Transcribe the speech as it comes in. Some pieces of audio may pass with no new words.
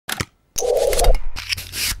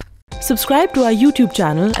Subscribe to our YouTube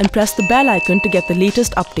channel and press the bell icon to get the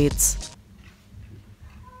latest updates.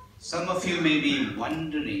 Some of you may be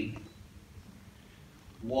wondering,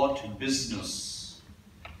 what business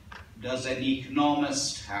does an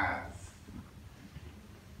economist have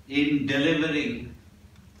in delivering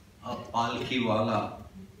a Palkhivala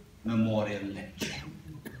Memorial Lecture?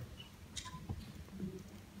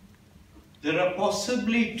 There are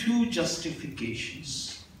possibly two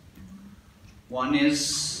justifications. One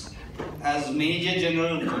is, as Major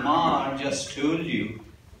General Kumar just told you,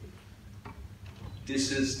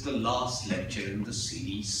 this is the last lecture in the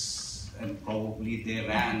series, and probably they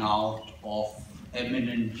ran out of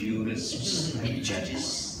eminent jurists and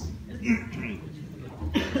judges.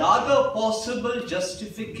 The other possible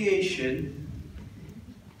justification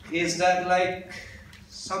is that, like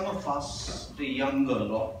some of us, the younger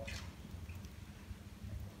lot,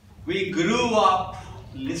 we grew up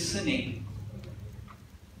listening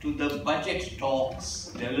to the budget talks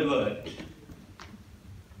delivered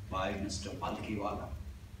by Mr. Palkhivala.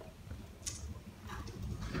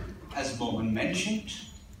 As Mohan mentioned,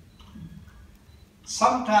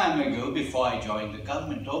 some time ago, before I joined the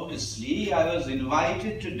government, obviously, I was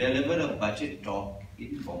invited to deliver a budget talk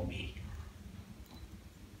in Bombay.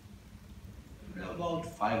 There were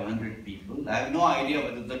about 500 people. I have no idea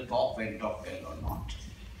whether the talk went off well or not.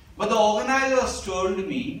 But the organizers told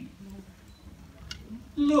me,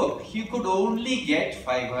 look, you could only get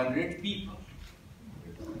 500 people.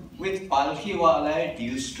 With Palkhivala, it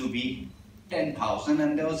used to be 10,000,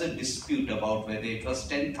 and there was a dispute about whether it was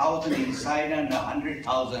 10,000 inside and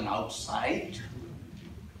 100,000 outside.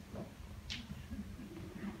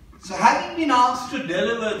 So having been asked to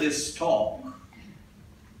deliver this talk,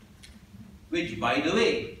 which by the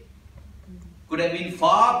way, could have been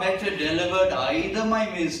far better delivered either by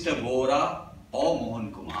Mr. Bora or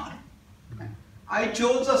Mohan Kumar, I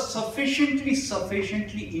chose a sufficiently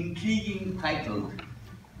intriguing title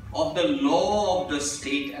of the law of the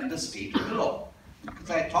state and the state of the law. Because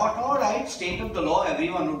I thought, all right, state of the law,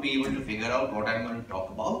 everyone would be able to figure out what I'm going to talk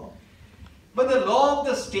about. But the law of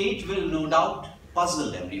the state will no doubt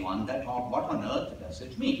puzzle everyone, that what on earth does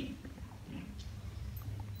it mean?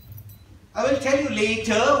 I will tell you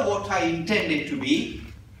later what I intend it to be,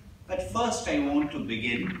 but first I want to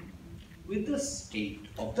begin with the state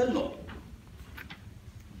of the law.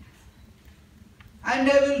 And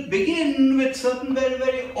I will begin with certain very,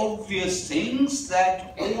 very obvious things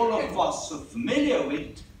that all of us are familiar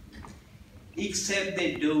with, except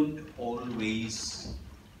they don't always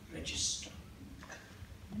register.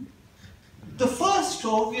 The first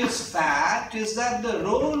obvious fact is that the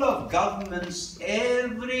role of governments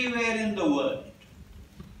everywhere in the world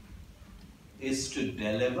is to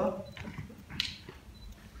deliver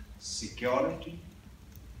security,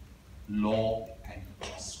 law, and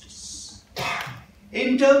justice.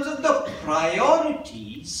 In terms of the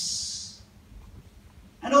priorities,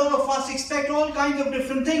 and all of us expect all kinds of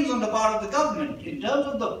different things on the part of the government. In terms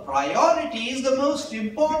of the priorities, the most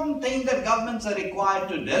important thing that governments are required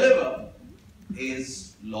to deliver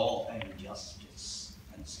is law and justice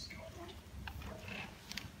and security.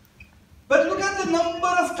 But look at the number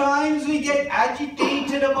of times we get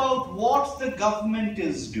agitated about what the government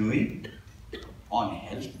is doing on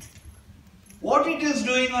health, what it is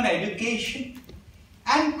doing on education,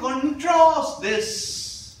 and contrast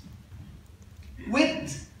this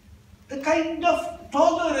with the kind of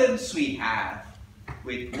tolerance we have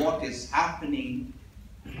with what is happening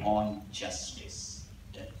on justice.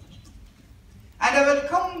 And I will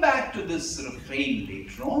come back to this refrain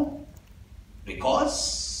later on,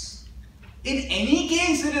 because in any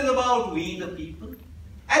case it is about we the people,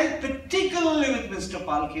 and particularly with Mr.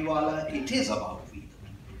 Palkhivala, it is about we the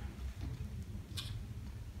people.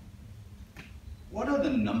 What are the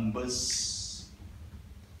numbers?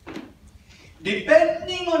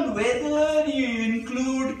 Depending on whether you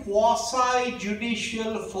include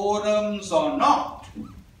quasi-judicial forums or not,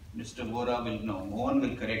 Mr. Bora will know, Mohan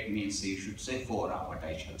will correct me and say you should say 4 hours, but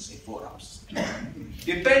I shall say 4 hours.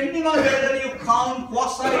 Depending on whether you count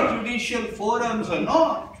quasi-judicial forums or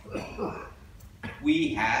not,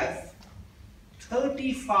 we have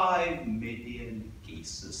 35 million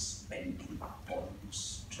cases pending,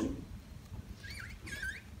 almost.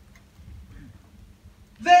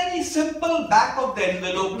 Very simple back of the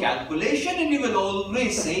envelope calculation, and you will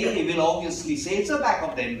always say, you will obviously say it's a back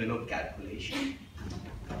of the envelope calculation.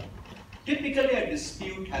 Typically, a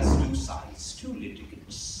dispute has two sides, two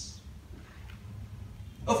litigants.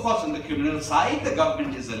 Of course, on the criminal side, the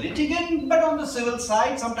government is a litigant, but on the civil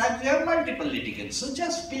side, sometimes you have multiple litigants. So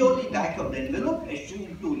just purely back of the envelope,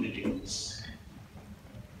 assume two litigants.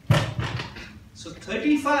 So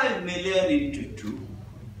 35 million into 2,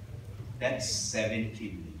 that's 70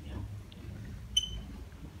 million.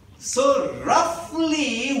 So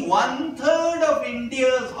roughly 1/3 of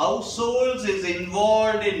India's households is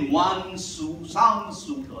involved in some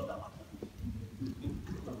suit or the other.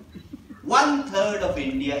 1/3 of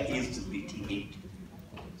India is litigating.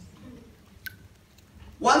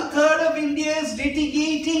 1/3 of India is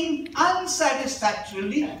litigating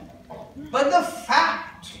unsatisfactorily, but the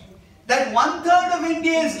fact that 1/3 of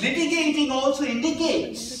India is litigating also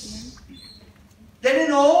indicates that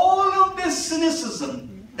in all of this cynicism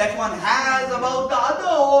that one has about the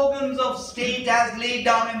other organs of state as laid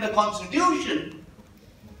down in the Constitution,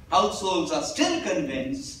 households are still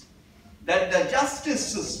convinced that the justice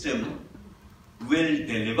system will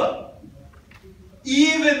deliver,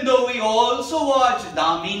 even though we also watch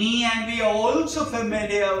Damini and we are also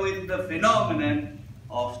familiar with the phenomenon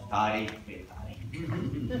of Tariq pe Tariq.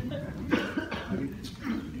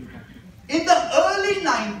 In the early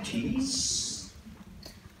 90s,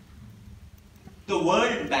 the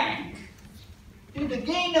World Bank did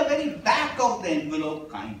again a very back of the envelope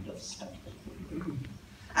kind of study.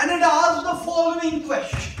 And it asked the following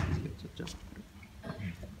question.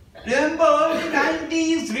 Remember, early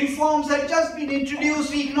 90s reforms had just been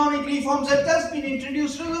introduced, economic reforms had just been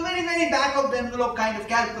introduced. It was a very, very back of the envelope kind of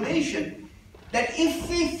calculation that if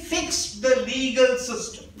we fix the legal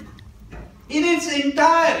system in its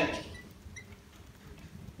entirety,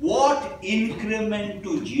 what increment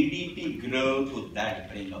to GDP growth would that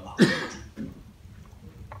bring about?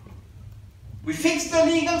 We fix the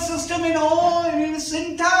legal system in its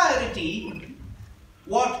entirety,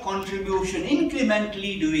 what contribution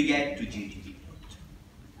incrementally do we get to GDP growth?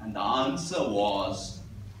 And the answer was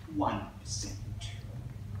 1%.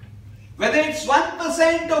 Whether it's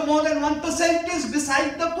 1% or more than 1% is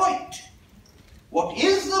beside the point. What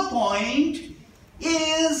is the point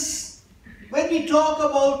is, when we talk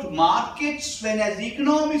about markets, when as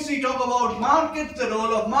economists we talk about markets, the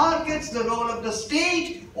role of markets, the role of the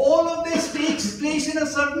state, all of this takes place in a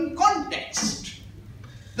certain context.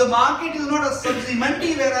 The market is not a sabzi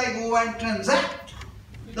mandi where I go and transact.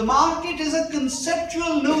 The market is a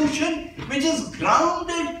conceptual notion which is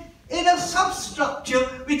grounded in a substructure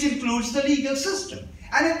which includes the legal system.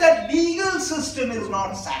 And if that legal system is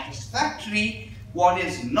not satisfactory, one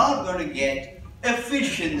is not going to get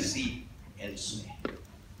efficiency elsewhere.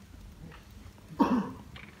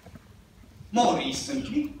 More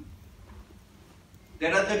recently,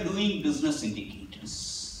 there are the doing business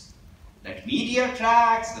indicators that media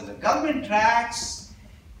tracks, that the government tracks.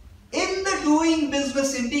 In the doing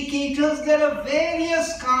business indicators, there are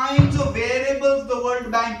various kinds of variables the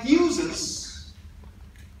World Bank uses.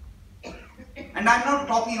 And I'm not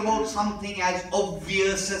talking about something as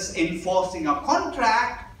obvious as enforcing a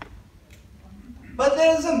contract, but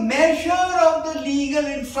there is a measure of the legal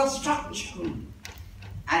infrastructure.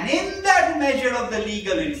 And in that measure of the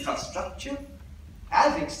legal infrastructure,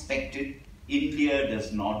 as expected, India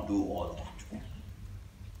does not do all that well.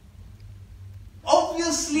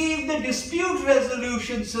 Obviously, if the dispute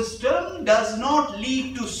resolution system does not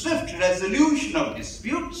lead to swift resolution of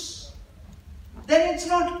disputes, then it's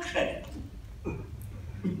not credible.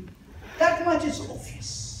 That much is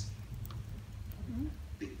obvious.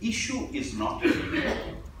 The issue is not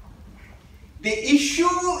the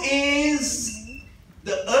issue is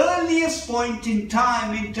the earliest point in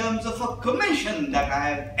time in terms of a commission that I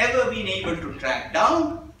have ever been able to track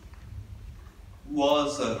down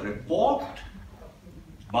was a report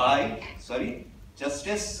by,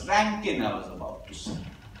 Justice Rankin, I was about to say,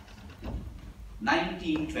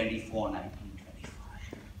 1924-1925.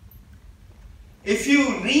 If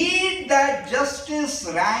you read that Justice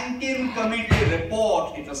Rankin Committee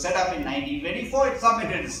report, it was set up in 1924, it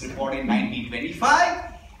submitted its report in 1925,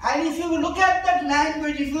 and if you look at that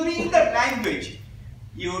language, if you read that language,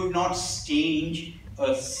 you would not change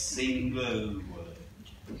a single word.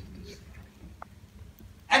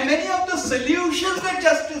 And many of the solutions that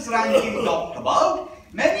Justice Rankin talked about,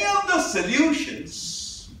 many of the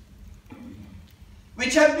solutions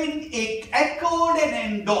which have been echoed and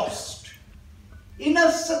endorsed in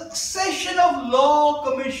a succession of law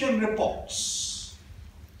commission reports,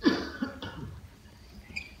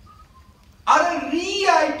 are a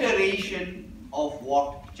reiteration of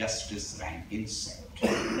what Justice Rankin said.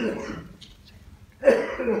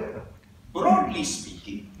 Broadly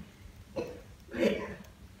speaking,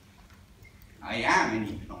 I am an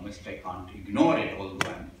economist, I can't ignore it, although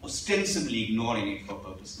I'm ostensibly ignoring it for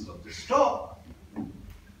purposes of this talk.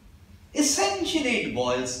 Essentially, it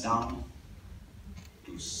boils down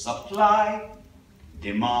to supply,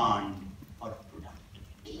 demand, or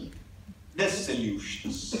productivity. There's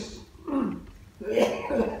solutions.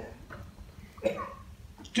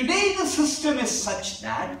 Today the system is such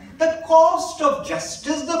that the cost of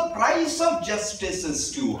justice, the price of justice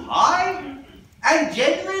is too high, and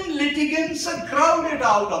genuine litigants are crowded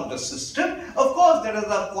out of the system. Of course, there is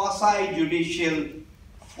a quasi-judicial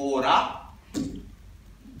fora,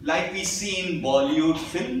 like we see in Bollywood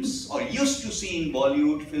films, or used to see in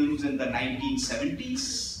Bollywood films in the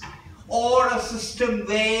 1970s, or a system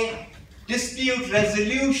where dispute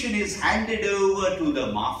resolution is handed over to the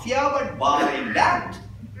mafia, but barring that,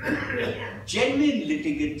 genuine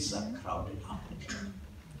litigants are crowded out.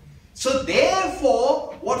 So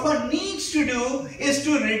therefore, what one needs to do is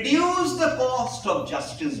to reduce the cost of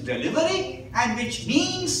justice delivery, and which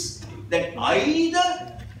means that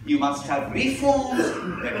either you must have reforms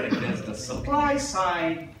that address the supply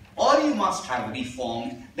side, or you must have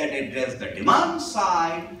reforms that address the demand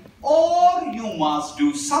side, or you must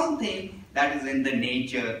do something that is in the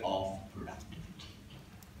nature of productivity.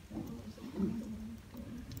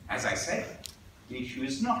 As I said, the issue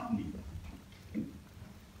is not new.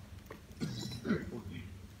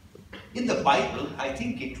 In the Bible, I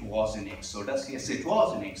think it was in Exodus, yes, it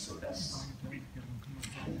was in Exodus.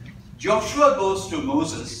 Joshua goes to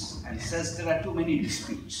Moses and says, there are too many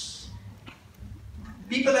disputes.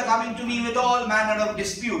 People are coming to me with all manner of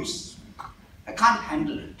disputes. I can't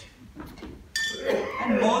handle it.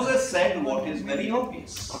 And Moses said what is very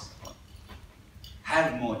obvious.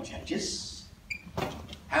 Have more judges,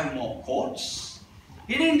 have more courts.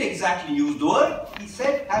 He didn't exactly use the word, he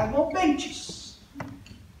said have more benches.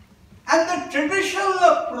 And the traditional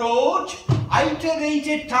approach,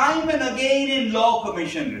 iterated time and again in law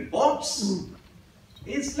commission reports,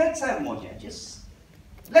 is let's have more judges,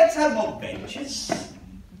 let's have more benches,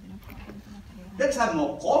 let's have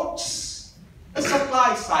more courts, a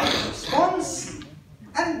supply side response,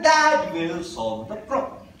 and that will solve the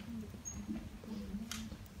problem.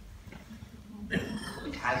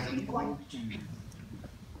 It hasn't quite.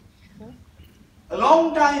 A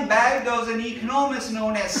long time back, there was an economist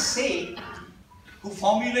known as Say, who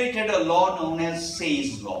formulated a law known as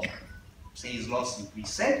Say's law. Say's law simply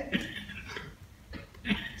said,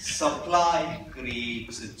 supply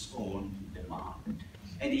creates its own demand.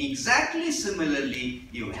 And exactly similarly,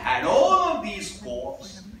 you had all of these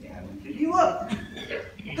courts, they haven't really worked.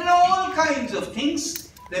 There are all kinds of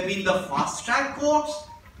things. There have been the fast-track courts,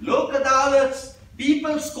 lok adalats,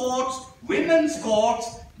 people's courts, women's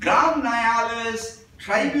courts, gram nyayalas,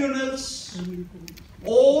 tribunals.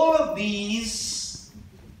 All of these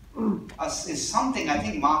is something, I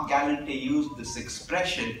think Mark Gallantay used this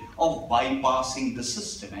expression of bypassing the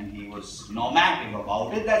system, and he was normative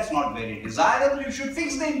about it. That's not very desirable. You should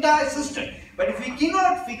fix the entire system. But if we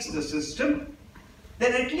cannot fix the system,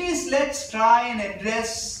 then at least let's try and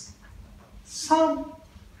address some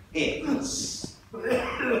areas.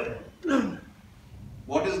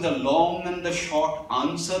 What is the long and the short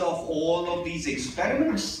answer of all of these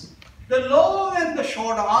experiments? The long and the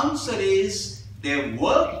short answer is they've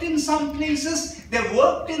worked in some places, they've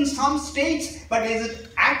worked in some states, but is it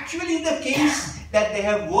actually the case that they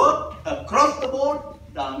have worked across the board?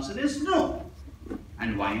 The answer is no.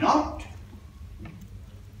 And why not?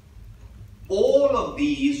 All of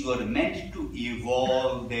these were meant to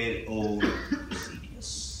evolve their own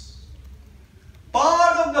procedures.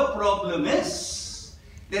 Part of the problem is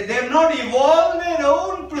that they have not evolved their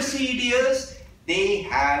own procedures, they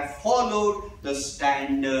have followed the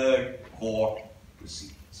standard court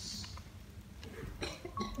procedures.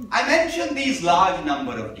 I mentioned these large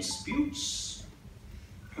number of disputes.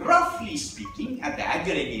 Roughly speaking, at the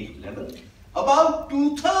aggregate level, about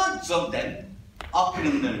 2/3 of them are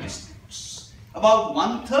criminal disputes. About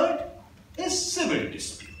 1/3 is civil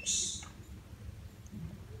disputes.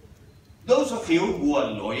 Those of you who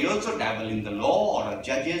are lawyers or dabble in the law, or are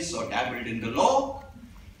judges or dabbled in the law,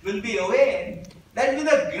 will be aware that with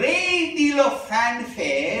a great deal of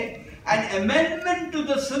fanfare, an amendment to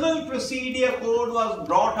the Civil Procedure Code was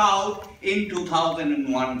brought out in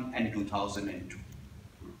 2001 and 2002.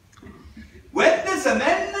 When this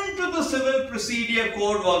amendment to the Civil Procedure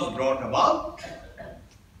Code was brought about,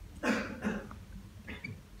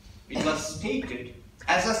 it was stated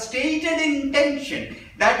as a stated intention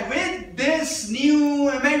that with this new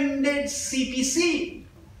amended CPC,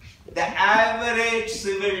 the average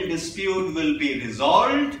civil dispute will be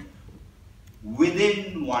resolved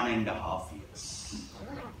within 1.5 years.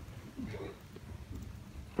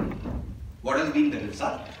 What has been the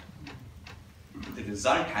result? The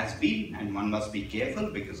result has been, and one must be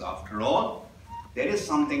careful because after all, there is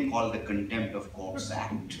something called the Contempt of Courts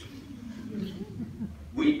Act,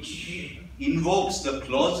 which invokes the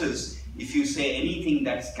clauses if you say anything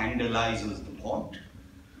that scandalizes the court.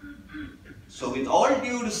 So with all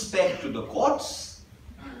due respect to the courts,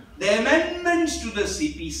 the amendments to the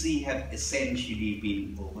CPC have essentially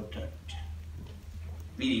been overturned,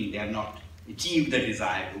 meaning they have not achieved the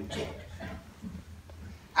desired objective.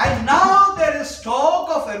 And now there is talk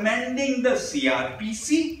of amending the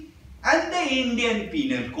CRPC and the Indian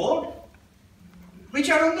Penal Code, which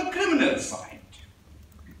are on the criminal side.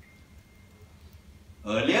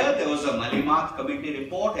 Earlier, there was a Malimath Committee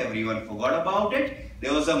report, everyone forgot about it.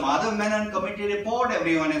 There was a Madhav Menon Committee report,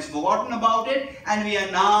 everyone has forgotten about it. And we are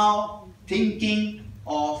now thinking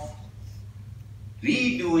of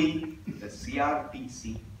redoing the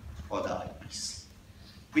CRPC for the IPC,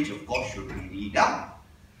 which of course should be redone.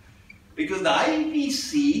 Because the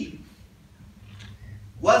IPC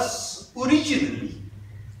was originally,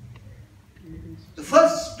 the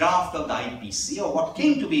first draft of the IPC, or what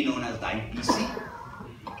came to be known as the IPC,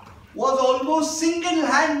 was almost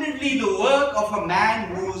single-handedly the work of a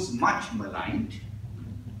man who was much maligned,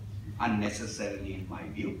 unnecessarily in my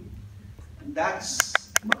view, and that's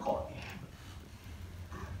Macaulay.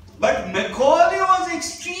 But Macaulay was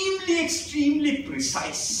extremely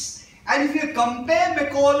precise. And if you compare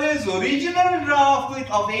Macaulay's original draft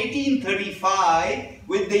of 1835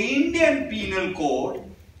 with the Indian Penal Code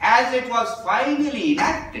as it was finally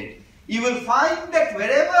enacted, you will find that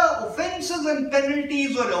wherever offences and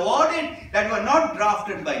penalties were awarded that were not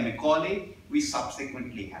drafted by Macaulay, we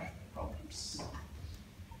subsequently had problems.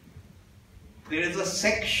 There is a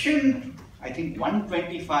section, I think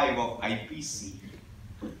 125 of IPC,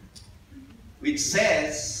 which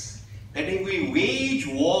says that if we wage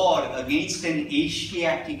war against an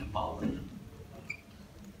Asiatic power,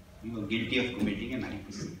 you are guilty of committing an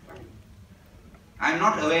IPC crime. I am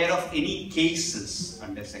not aware of any cases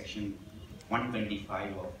under section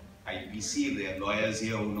 125 of IPC. If there are lawyers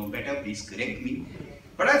here who know better, please correct me.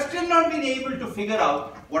 But I have still not been able to figure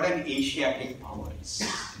out what an Asiatic power is.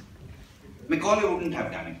 Macaulay wouldn't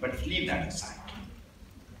have done it, but leave that aside.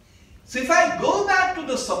 So if I go back to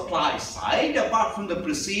the supply side, apart from the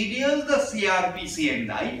procedures, the CRPC and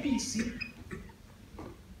the IPC,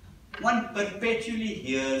 one perpetually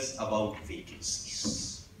hears about vacancies.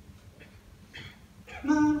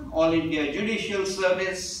 All India Judicial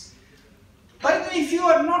Service. By the way, if you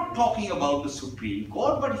are not talking about the Supreme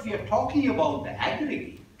Court, but if you are talking about the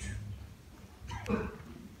aggregate,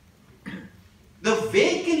 the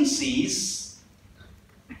vacancies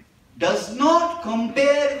does not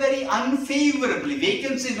compare very unfavorably.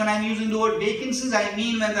 Vacancies, when I am using the word vacancies, I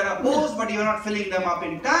mean when there are posts, but you are not filling them up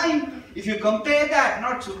in time. If you compare that,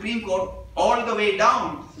 not Supreme Court, all the way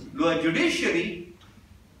down to a judiciary,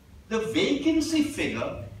 the vacancy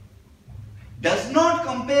figure does not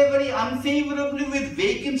compare very unfavorably with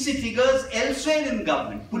vacancy figures elsewhere in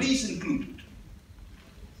government, police included.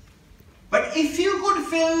 But if you could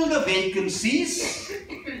fill the vacancies,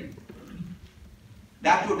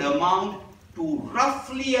 that would amount to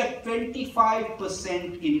roughly a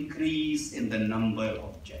 25% increase in the number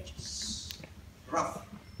of judges. Roughly.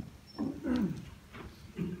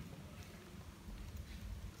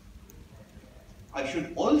 I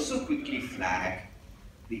should also quickly flag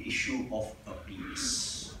the issue of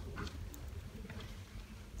appeals.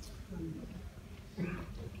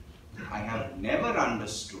 I have never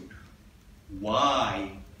understood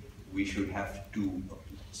why we should have two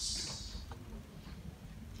appeals.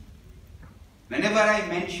 Whenever I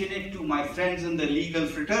mention it to my friends in the legal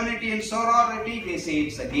fraternity and sorority, they say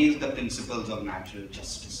it's against the principles of natural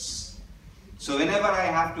justice. So whenever I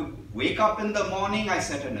have to wake up in the morning, I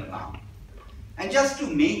set an alarm. And just to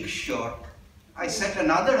make sure, I set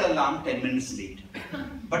another alarm 10 minutes later.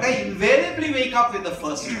 But I invariably wake up with the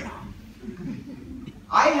first alarm.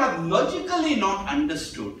 I have logically not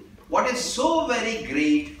understood what is so very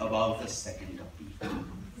great about the second appeal.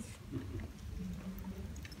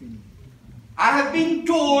 I have been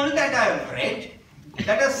told, that I have read,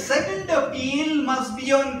 that a second appeal must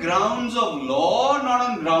be on grounds of law, not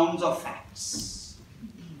on grounds of facts.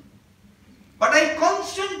 But I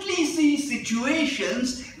constantly see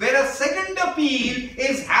situations where a second appeal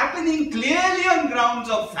is happening clearly on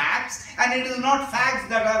grounds of facts, and it is not facts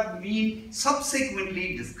that have been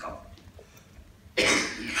subsequently discovered.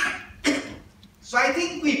 So I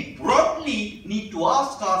think we broadly need to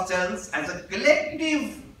ask ourselves as a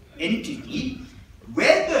collective entity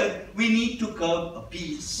whether we need to curb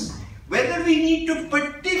appeals, whether we need to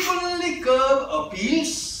particularly curb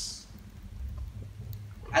appeals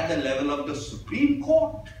at the level of the Supreme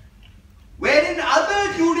Court, where in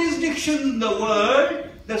other jurisdictions in the world,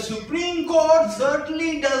 the Supreme Court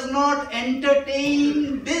certainly does not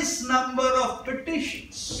entertain this number of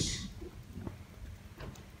petitions.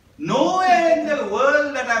 Nowhere in the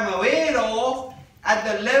world that I am aware of, at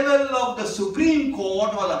the level of the Supreme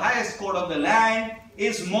Court or the highest court of the land,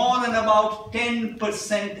 is more than about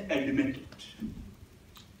 10% admitted.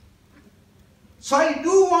 So I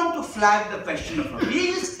do want to flag the question of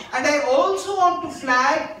appeals, and I also want to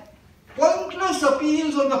flag pointless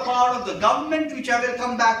appeals on the part of the government, which I will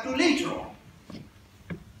come back to later on.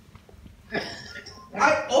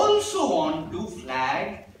 I also want to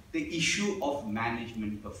flag the issue of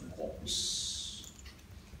management of courts.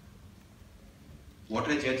 What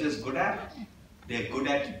are judges good at? They are good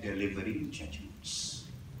at delivering judgments.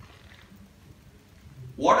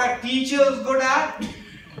 What are teachers good at?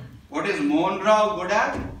 What is Mohan Rao good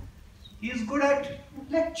at? He is good at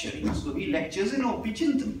lecturing, so he lectures in O.P.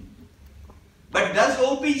 Jindal. But does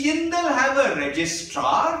O.P. Jindal have a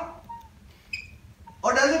registrar?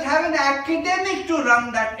 Or does it have an academic to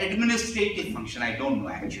run that administrative function? I don't know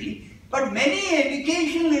actually. But many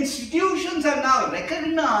educational institutions have now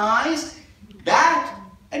recognized that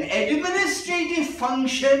an administrative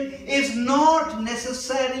function is not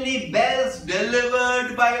necessarily best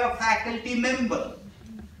delivered by a faculty member.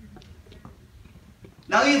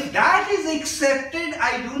 Now, if that is accepted,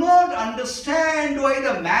 I do not understand why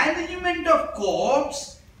the management of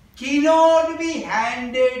courts cannot be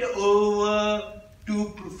handed over to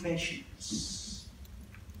professions.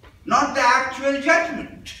 Not the actual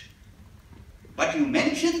judgment. But you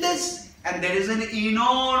mention this, and there is an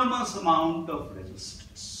enormous amount of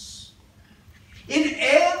resistance. In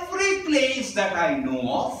every place that I know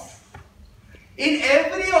of, in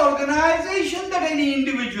every organization that any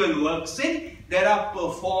individual works in, there are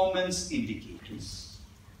performance indicators.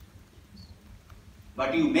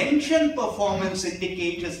 But you mention performance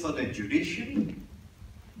indicators for the judiciary,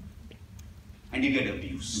 and you get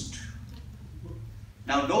abused.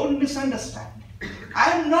 Now don't misunderstand.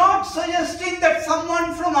 I am not suggesting that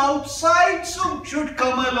someone from outside should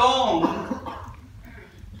come along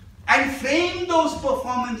and frame those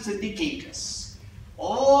performance indicators.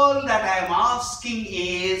 All that I am asking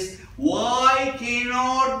is, why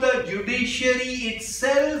cannot the judiciary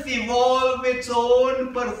itself evolve its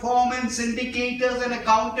own performance indicators and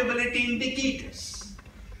accountability indicators?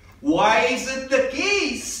 Why is it the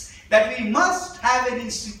case that we must have an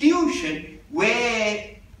institution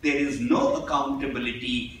where there is no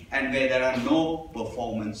accountability and where there are no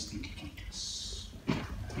performance indicators?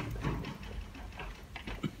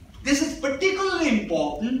 This is particularly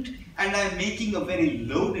important, and I am making a very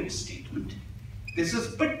loaded statement. This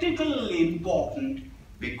is particularly important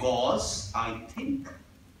because I think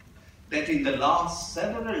that in the last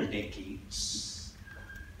several decades,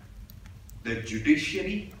 the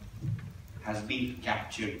judiciary has been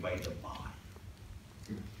captured by the bar.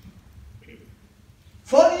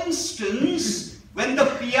 For instance, when the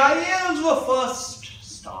PILs were first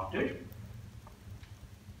started,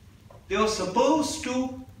 they were supposed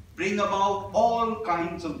to bring about all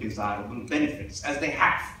kinds of desirable benefits, as they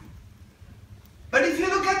have. But if you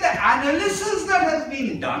look at the analysis that has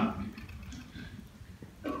been done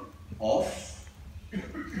of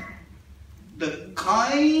the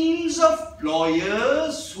kinds of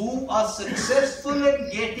lawyers who are successful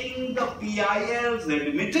at getting the PILs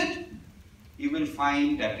admitted, you will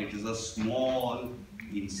find that it is a small,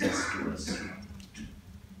 incestuous amount.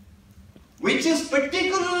 Which is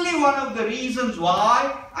particularly one of the reasons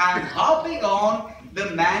why I am harping on the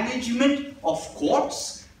management of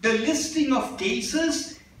courts, the listing of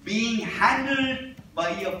cases being handled by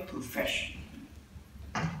a profession.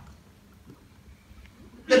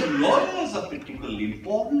 The lawyers are particularly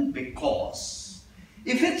important because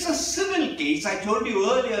if it's a civil case, I told you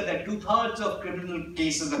earlier that 2/3 of criminal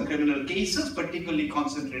cases are criminal cases, particularly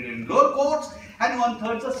concentrated in lower courts, and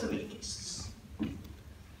 1/3 are civil cases.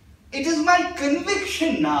 It is my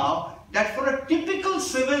conviction now that for a typical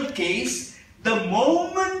civil case, the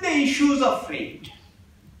moment the issues are framed,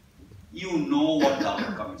 you know what the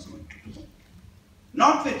outcome is going to be.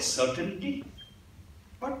 Not with certainty,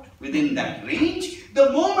 but within that range.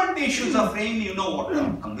 The moment the issues are framed, you know what the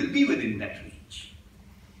outcome will be within that range.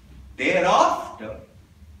 Thereafter,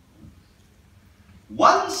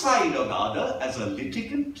 one side or the other, as a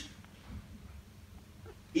litigant,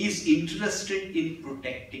 is interested in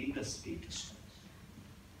protecting the status quo.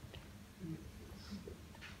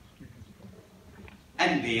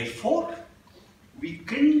 And therefore, we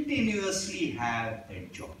continuously have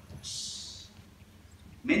adjournments.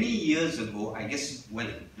 Many years ago, I guess, well,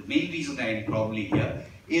 the main reason I am probably here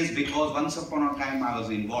is because once upon a time I was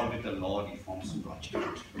involved with a law reforms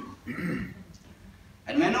project.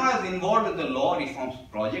 And when I was involved with the law reforms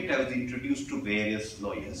project, I was introduced to various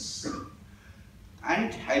lawyers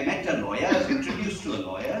And I met a lawyer, I was introduced to a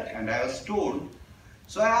lawyer, and I was told,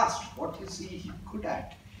 so I asked, what is he good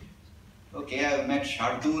at? Okay, I met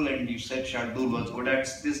Shardul, and you said Shardul was good at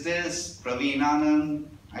this, Praveen Anand,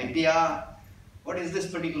 IPR. What is this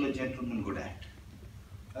particular gentleman good at?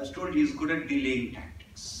 I was told he is good at delaying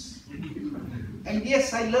tactics. And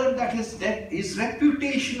yes, I learned that his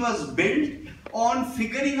reputation was built on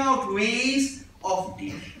figuring out ways of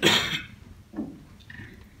dealing.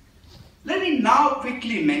 Let me now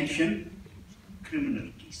quickly mention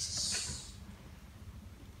criminal cases.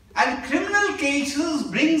 And criminal cases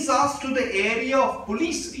brings us to the area of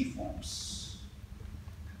police reforms,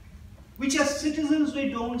 which as citizens we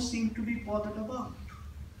don't seem to be bothered about.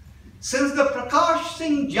 Since the Prakash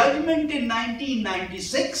Singh judgment in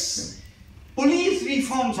 1996, police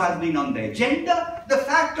reforms have been on the agenda. The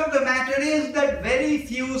fact of the matter is that very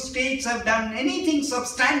few states have done anything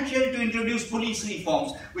substantial to introduce police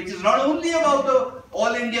reforms, which is not only about the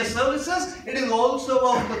All India services, it is also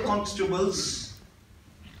about the constables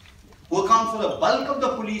who account for the bulk of the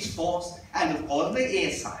police force and of course the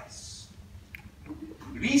ASIs.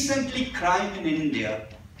 Recently, Crime in India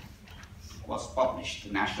was published,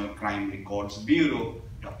 the National Crime Records Bureau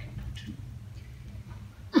document.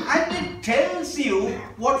 And it tells you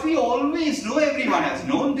what we always know, everyone has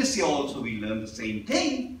known this year also, we learn the same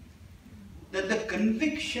thing, that the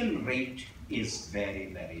conviction rate is very,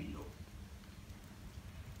 very low.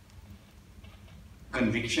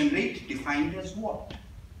 Conviction rate defined as what?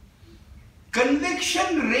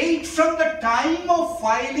 Conviction rate from the time of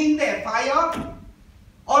filing the FIR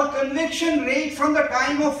or conviction rate from the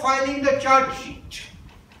time of filing the charge sheet.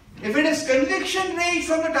 If it is conviction rate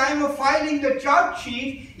from the time of filing the charge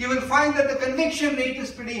sheet, you will find that the conviction rate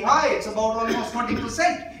is pretty high. It's about almost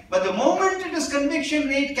 20%. But the moment it is conviction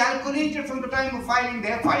rate calculated from the time of filing the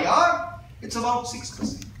FIR, it's about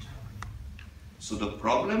 6%. So the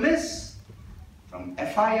problem is from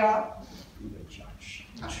FIR to the charge sheet.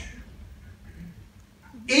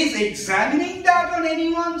 Is examining that on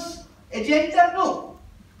anyone's agenda? No.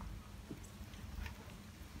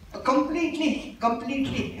 A completely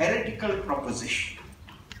heretical proposition.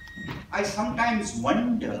 I sometimes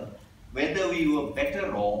wonder whether we were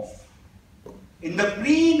better off in the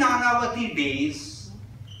pre-Nanavati days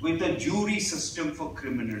with a jury system for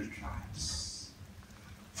criminal trials.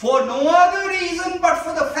 For no other reason but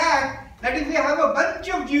for the fact that if you have a bunch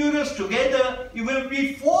of jurors together, you will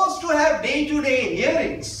be forced to have day-to-day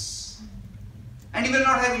hearings and you will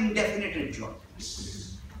not have indefinite adjournments.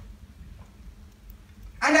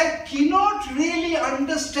 And I cannot really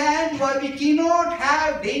understand why we cannot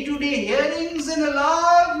have day-to-day hearings in a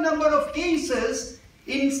large number of cases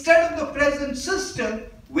instead of the present system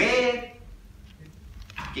where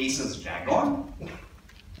cases drag on,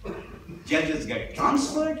 judges get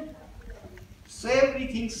transferred, so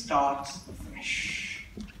everything starts afresh.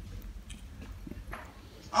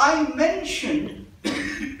 I mentioned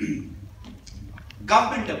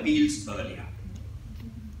government appeals earlier.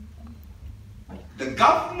 The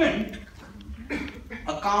government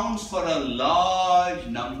accounts for a large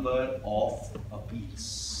number of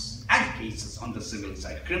appeals and cases on the civil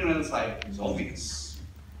side. Criminal side is obvious.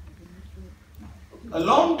 A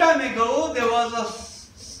long time ago, there was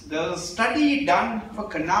a study done for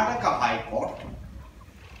Karnataka High Court,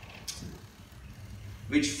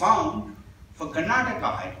 which found for Karnataka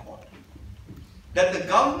High Court that the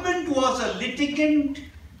government was a litigant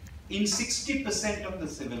in 60% of the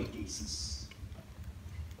civil cases.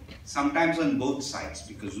 Sometimes on both sides,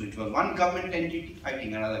 because it was one government entity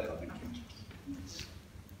fighting another government entity.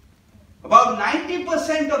 About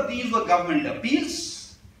 90% of these were government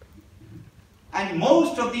appeals, and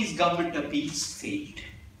most of these government appeals failed.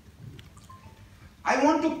 I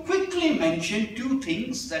want to quickly mention two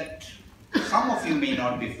things that some of you may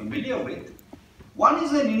not be familiar with. One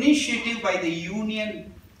is an initiative by the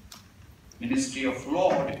Union Ministry of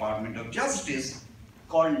Law, Department of Justice,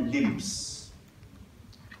 called LIMS.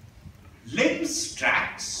 LIMS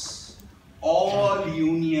tracks all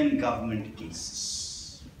union government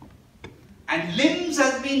cases. And LIMS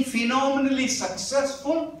has been phenomenally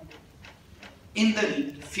successful in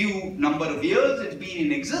the few number of years it's been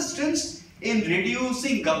in existence in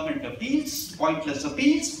reducing government appeals, pointless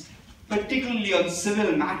appeals, particularly on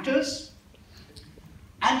civil matters.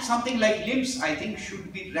 And something like LIMS, I think,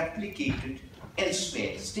 should be replicated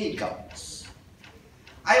elsewhere, state governments.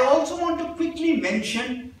 I also want to quickly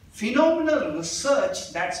mention phenomenal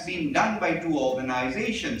research that's been done by two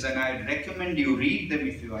organizations, and I recommend you read them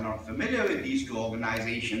if you are not familiar with these two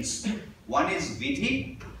organizations. One is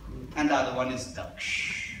Vidhi and the other one is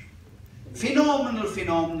Daksh. Phenomenal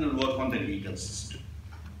work on the legal system.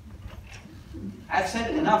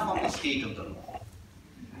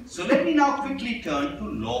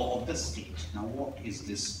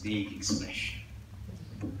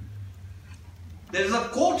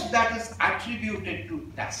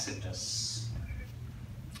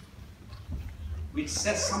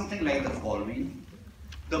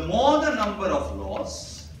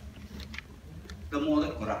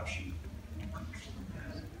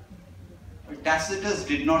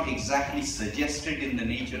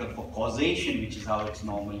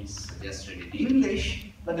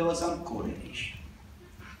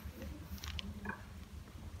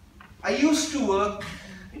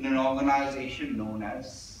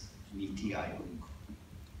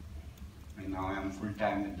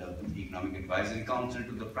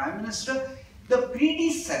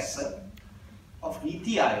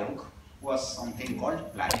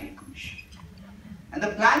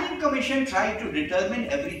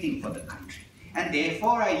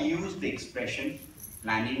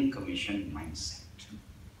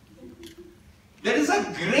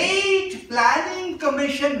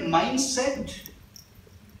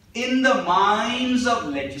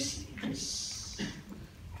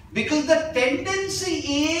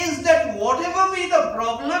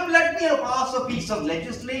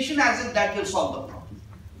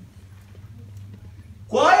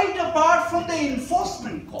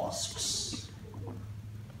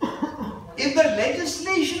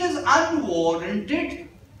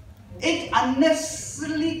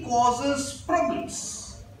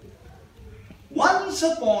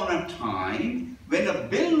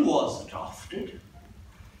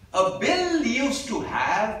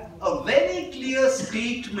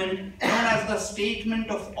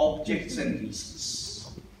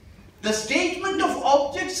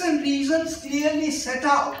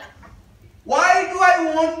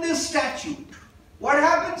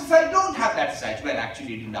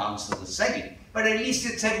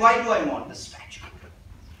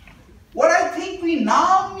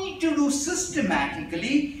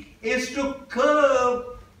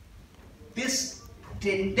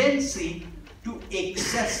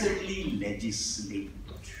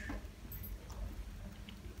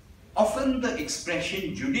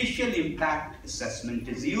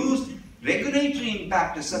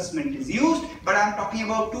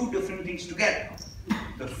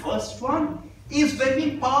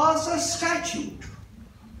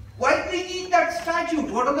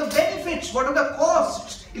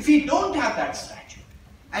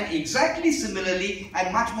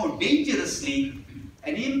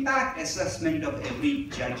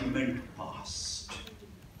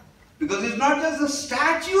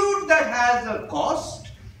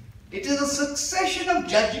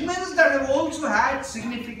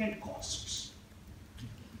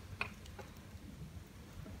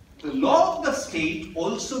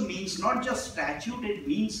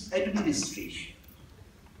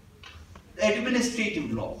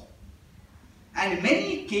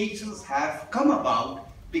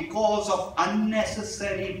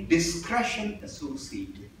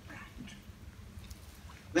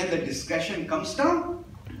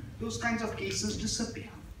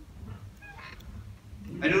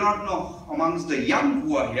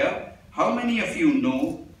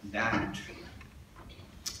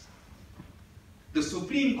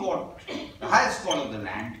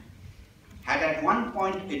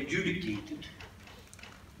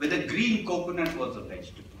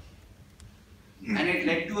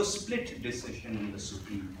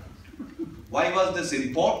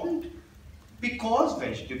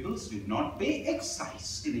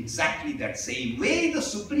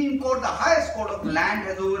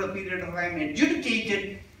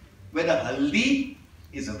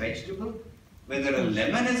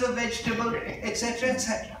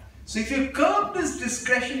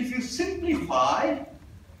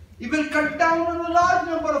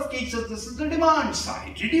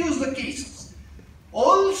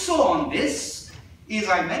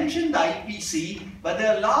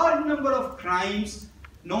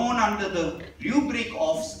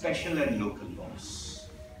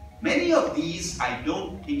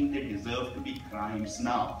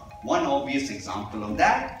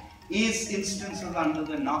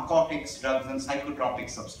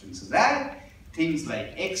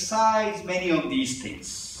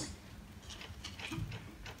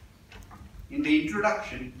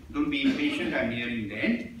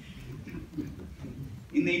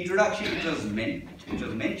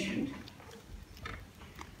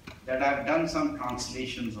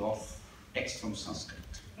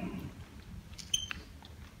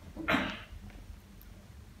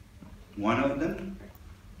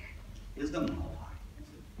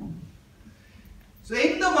 So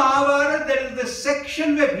in the Mahabharata, there is this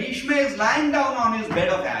section where Bhishma is lying down on his bed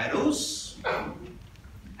of arrows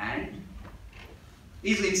and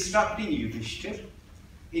is instructing Yudhishthira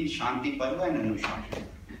in Shanti Parva and Anushasan.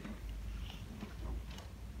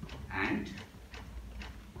 And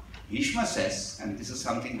Bhishma says, and this is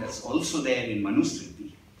something that's also there in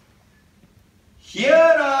Manusmriti, here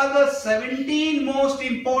are the 17 most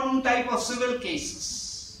important type of civil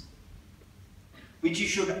cases which you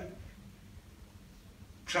should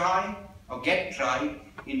try or get tried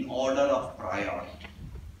in order of priority.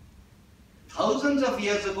 Thousands of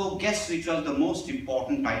years ago, guess which was the most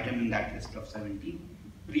important item in that list of 17?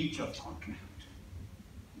 Breach of contract.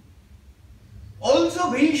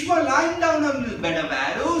 Also, Bhishma, lying down on his bed of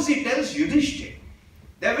arrows, he tells Yudhishthira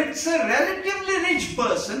that if it's a relatively rich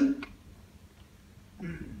person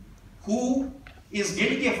who is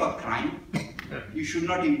guilty of a crime, you should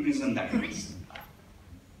not imprison that person,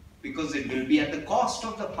 because it will be at the cost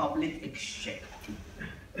of the public exchequer.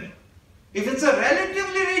 If it's a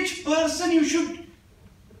relatively rich person, you should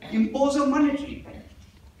impose a monetary penalty.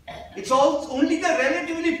 It's only the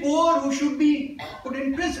relatively poor who should be put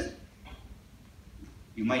in prison.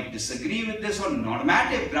 You might disagree with this on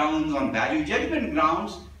normative grounds, on value judgment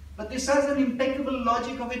grounds, but this has an impeccable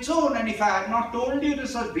logic of its own. And if I had not told you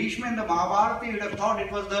this was Bhishma in the Mahabharata, you would have thought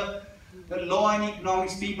it was the law and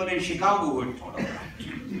economics people in Chicago who had thought of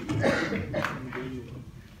that.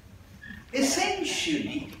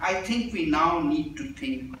 Essentially, I think we now need to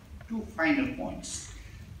think two final points.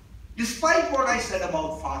 Despite what I said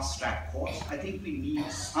about fast-track courts, I think we need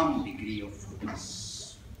some degree of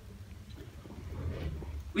focus.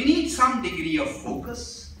 We need some degree of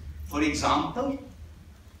focus. For example,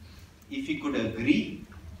 if we could agree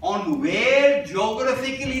on where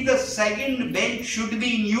geographically the second bench should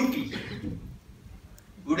be in UP,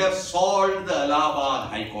 would have solved the Allahabad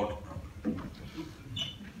High Court problem.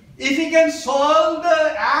 If we can solve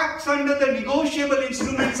the acts under the Negotiable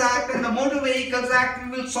Instruments Act and the Motor Vehicles Act,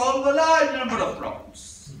 we will solve a large number of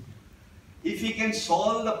problems. If we can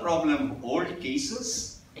solve the problem of old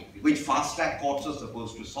cases, which fast-track courts are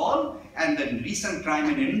supposed to solve, and the recent crime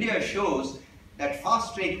in India shows that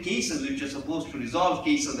fast-track cases, which are supposed to resolve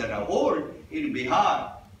cases that are old, in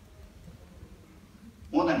Bihar,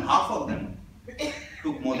 more than half of them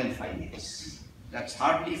took more than 5 years. That's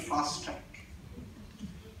hardly fast-track.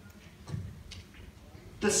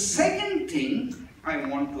 The second thing I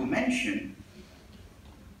want to mention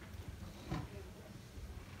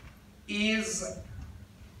is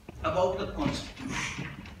about the Constitution.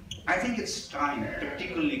 I think it's time,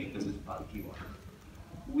 particularly with Palkhivala,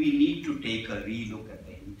 we need to take a relook at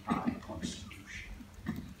the entire Constitution.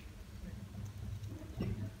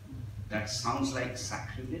 That sounds like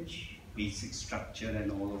sacrilege, basic structure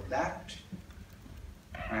and all of that.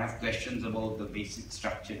 I have questions about the basic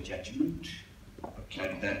structure judgment, but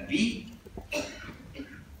let that be.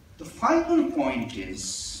 The final point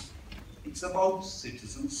is, it's about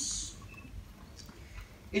citizens.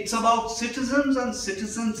 It's about citizens and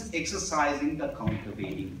citizens exercising the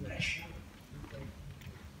countervailing pressure.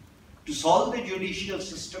 To solve the judicial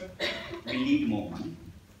system, we need more money.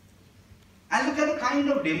 And look at the kind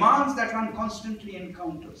of demands that one constantly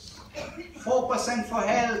encounters. 4% for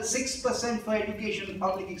health, 6% for education and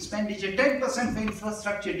public expenditure, 10% for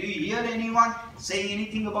infrastructure. Do you hear anyone saying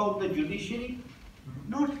anything about the judiciary?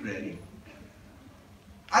 Not really.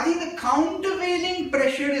 I think the countervailing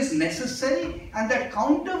pressure is necessary, and that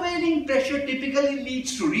countervailing pressure typically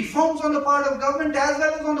leads to reforms on the part of government as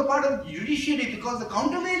well as on the part of the judiciary, because the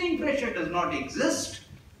countervailing pressure does not exist.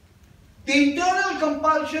 The internal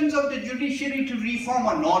compulsions of the judiciary to reform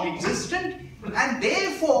are non-existent, and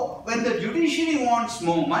therefore, when the judiciary wants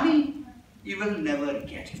more money, you will never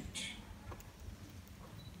get it.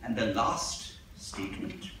 And the last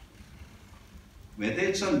statement, whether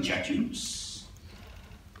it's on judgments,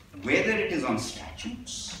 whether it is on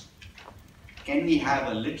statutes, can we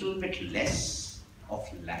have a little bit less of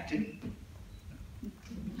Latin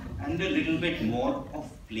and a little bit more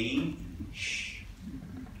of plain English?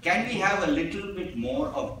 Can we have a little bit more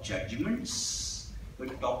of judgments? We'll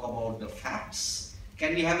talk about the facts.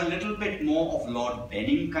 Can we have a little bit more of Lord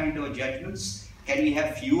Benning kind of judgments? Can we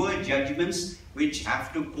have fewer judgments which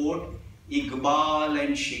have to quote Iqbal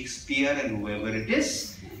and Shakespeare and whoever it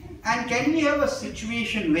is? And can we have a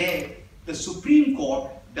situation where the Supreme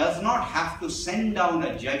Court does not have to send down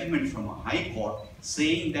a judgment from a High Court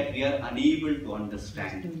saying that we are unable to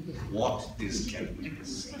understand what this judgment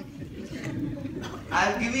is saying?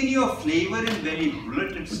 I've given you a flavor in very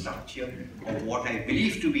bulleted structure of what I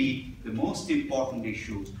believe to be the most important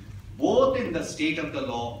issues, both in the state of the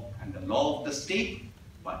law and the law of the state.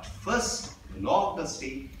 But first, the law of the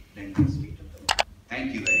state, then the state of the law.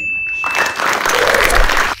 Thank you very much.